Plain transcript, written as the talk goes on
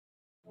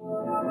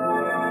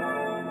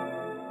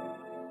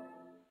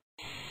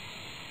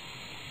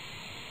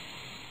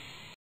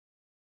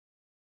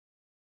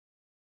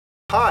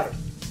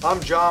I'm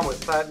John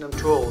with Platinum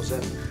Tools,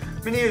 and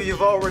many of you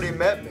have already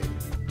met me.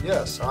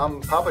 Yes,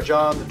 I'm Papa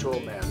John the Tool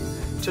Man.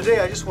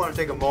 Today I just want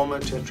to take a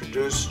moment to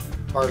introduce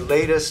our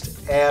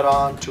latest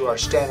add-on to our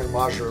standard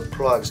modular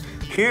plugs.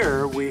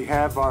 Here we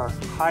have our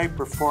high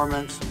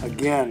performance,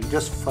 again,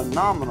 just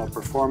phenomenal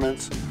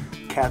performance,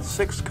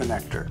 Cat6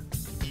 connector.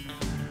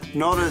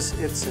 Notice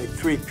it's a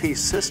 3-piece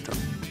system,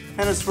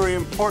 and it's very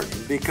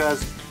important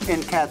because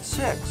in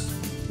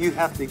Cat6 you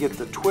have to get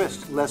the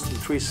twist less than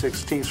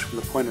 3/16 from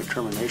the point of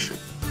termination.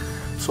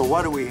 So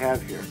what do we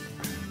have here?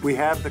 We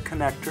have the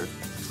connector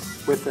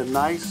with a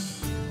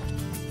nice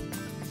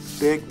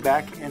big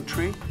back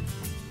entry,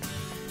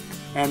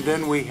 and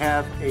then we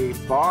have a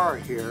bar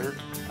here.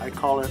 I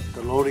call it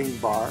the loading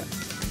bar,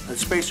 the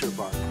spacer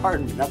bar,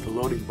 pardon me, not the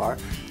loading bar,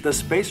 the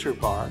spacer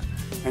bar,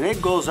 and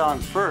it goes on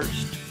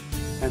first,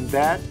 and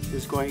that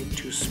is going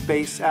to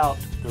space out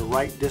the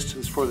right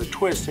distance for the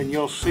twist, and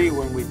you'll see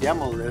when we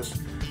demo this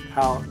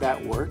how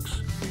that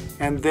works.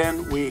 And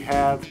then we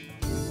have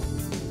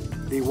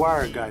the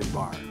wire guide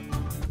bar,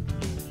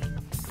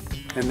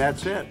 and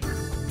that's it.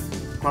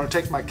 I'm going to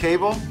take my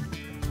cable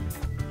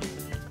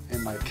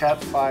and my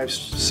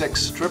Cat6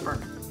 stripper,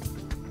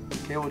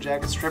 cable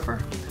jacket stripper,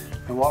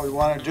 and what we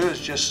want to do is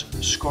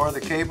just score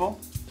the cable.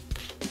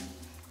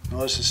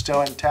 Notice it's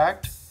still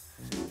intact,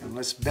 and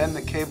let's bend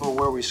the cable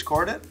where we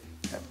scored it.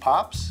 It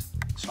pops,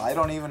 so I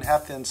don't even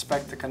have to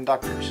inspect the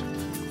conductors.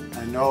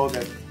 I know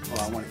that,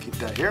 well, I want to keep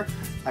that here.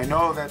 I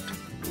know that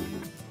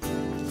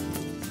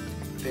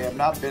they have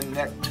not been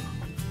nicked.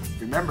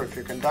 Remember, if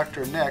your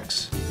conductor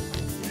nicks,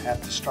 you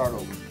have to start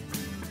over.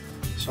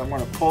 So I'm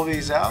going to pull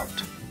these out.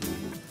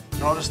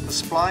 Notice the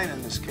spline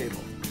in this cable.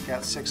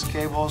 Cat6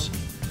 cables,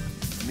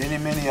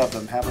 many of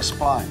them have a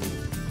spline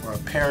or a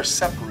pair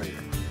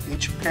separator.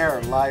 Each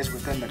pair lies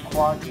within the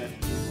quadrant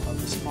of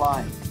the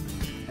spline,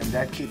 and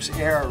that keeps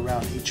air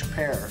around each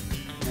pair,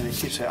 and it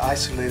keeps it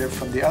isolated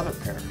from the other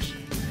pairs.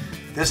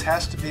 This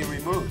has to be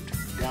removed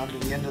down to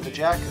the end of the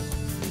jacket.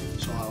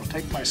 So I'll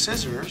take my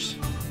scissors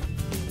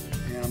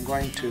and I'm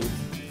going to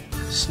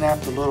snap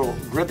the little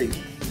ribbing.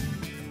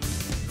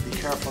 Be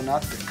careful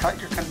not to cut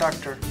your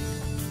conductor,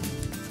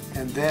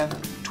 and then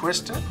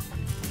twist it,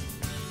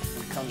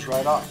 and it comes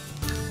right off.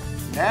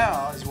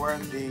 Now is where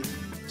the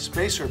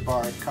spacer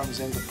bar comes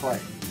into play.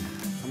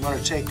 I'm going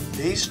to take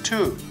these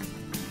two,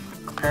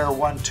 pair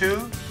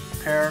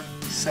 1-2, pair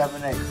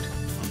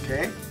 7-8,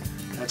 okay?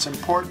 That's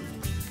important.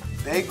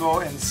 They go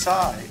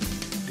inside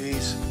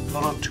these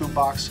little two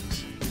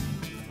boxes,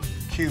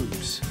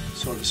 cubes,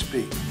 so to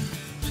speak.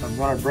 So I'm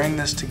going to bring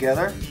this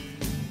together.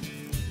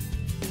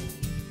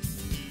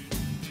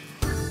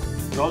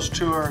 Those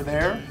two are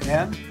there,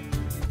 and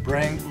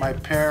bring my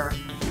pair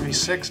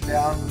 3-6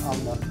 down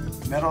on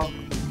the middle,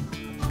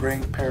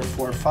 bring pair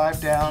 4-5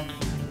 down,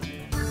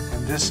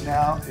 and this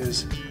now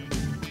is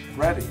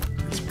ready.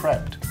 It's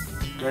prepped,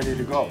 ready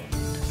to go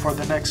for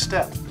the next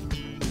step.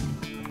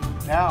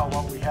 Now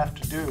what we have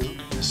to do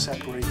is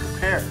separate the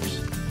pairs.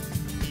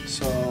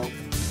 So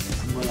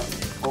I'm going to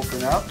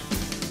open up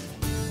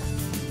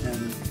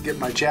and get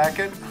my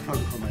jacket,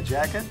 looking for my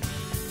jacket,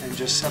 and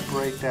just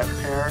separate that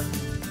pair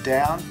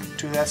down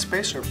to that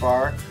spacer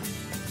bar.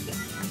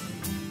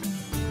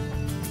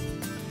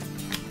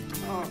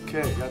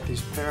 Okay, got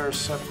these pairs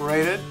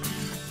separated.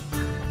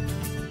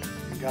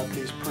 Got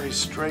these pretty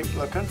straight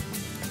looking.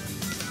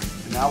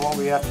 And now what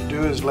we have to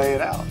do is lay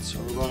it out. So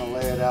we're going to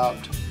lay it out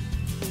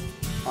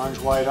orange,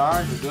 white,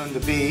 orange. We're doing the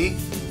B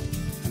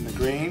and the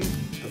green,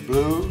 the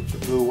blue,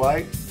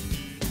 white,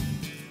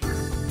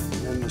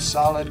 and the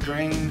solid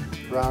green,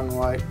 brown,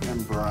 white,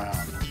 and brown.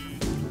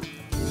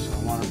 So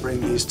I want to bring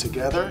these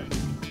together.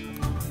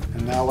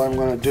 And now what I'm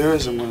going to do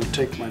is I'm going to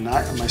take my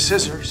knife, my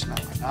scissors,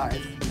 not my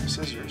knife, my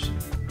scissors.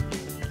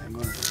 I'm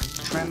going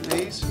to trim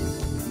these,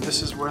 and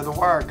this is where the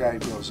wire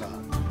guide goes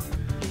on.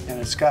 And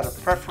it's got a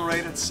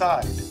perforated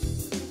side.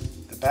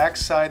 The back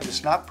side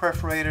that's not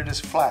perforated is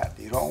flat.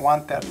 You don't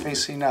want that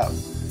facing up.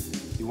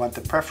 You want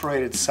the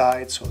perforated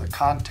side so the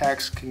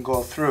contacts can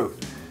go through.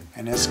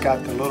 And it's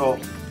got the little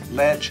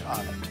ledge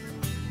on it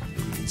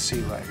that you can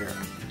see right here.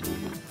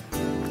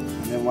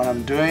 And then what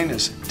I'm doing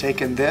is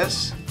taking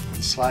this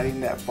and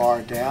sliding that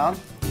bar down.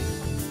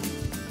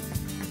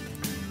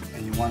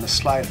 And you want to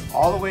slide it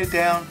all the way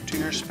down to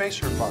your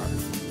spacer bar.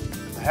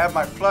 I have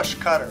my flush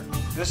cutter.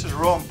 This is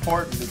real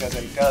important because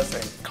it does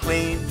a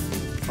clean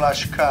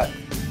flush cut.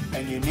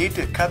 And you need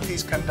to cut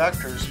these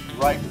conductors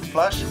right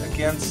flush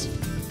against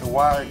the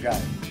wire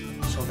guide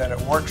so that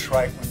it works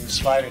right when you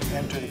slide it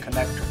into the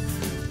connector.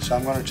 So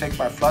I'm going to take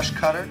my flush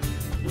cutter,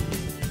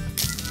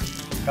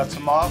 cut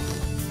some off,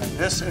 and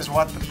this is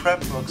what the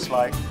prep looks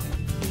like.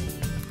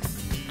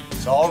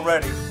 It's all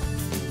ready.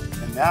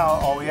 And now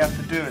all we have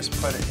to do is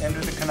put it into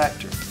the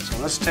connector. So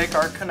let's take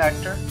our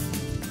connector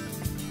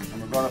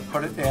and we're going to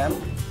put it in.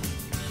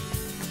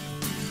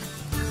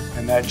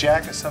 And that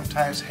jacket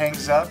sometimes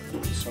hangs up,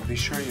 so be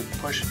sure you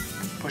push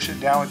it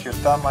down with your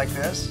thumb like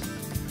this,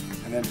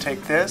 and then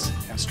take this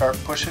and start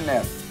pushing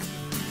in,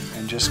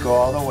 and just go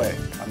all the way.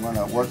 I'm going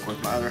to work with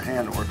my other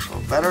hand, it works a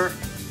little better.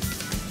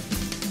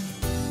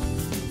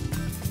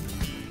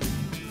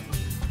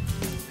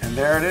 And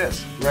there it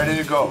is, ready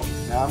to go.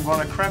 Now I'm going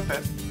to crimp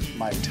it,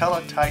 my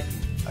Titan.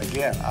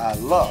 Again, I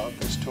love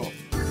this tool.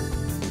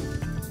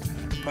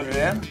 Put it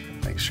in,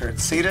 make sure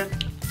it's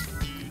seated.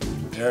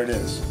 There it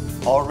is,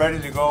 all ready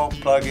to go,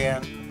 plug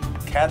in.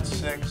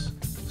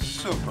 Cat6,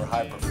 super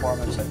high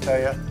performance, I tell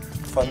you.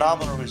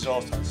 Phenomenal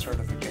results on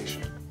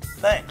certification.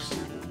 Thanks.